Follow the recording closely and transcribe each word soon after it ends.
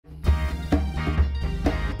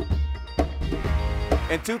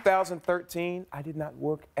In 2013, I did not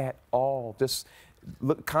work at all. Just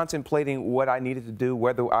contemplating what I needed to do,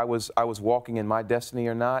 whether I was walking in my destiny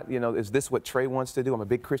or not. You know, is this what Trai wants to do? I'm a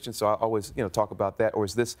big Christian, so I always, you know, talk about that. Or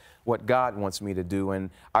is this what God wants me to do? And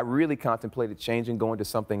I really contemplated changing, going to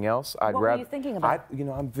something else. What were you thinking about? You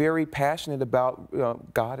know, I'm very passionate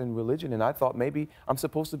about God and religion, and I thought maybe I'm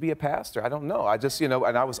supposed to be a pastor. I don't know. I just, you know,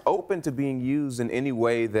 and I was open to being used in any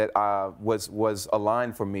way that was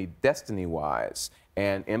aligned for me, destiny-wise.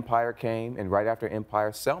 And Empire came, and right after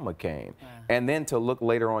Empire, Selma came. Wow. And then to look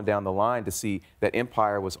later on down the line to see that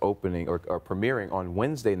Empire was opening or premiering on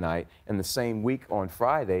Wednesday night, and the same week on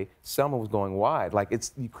Friday, Selma was going wide. Like,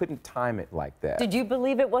 you couldn't time it like that. Did you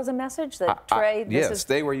believe it was a message that Trai? Yes,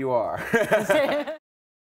 stay where you are.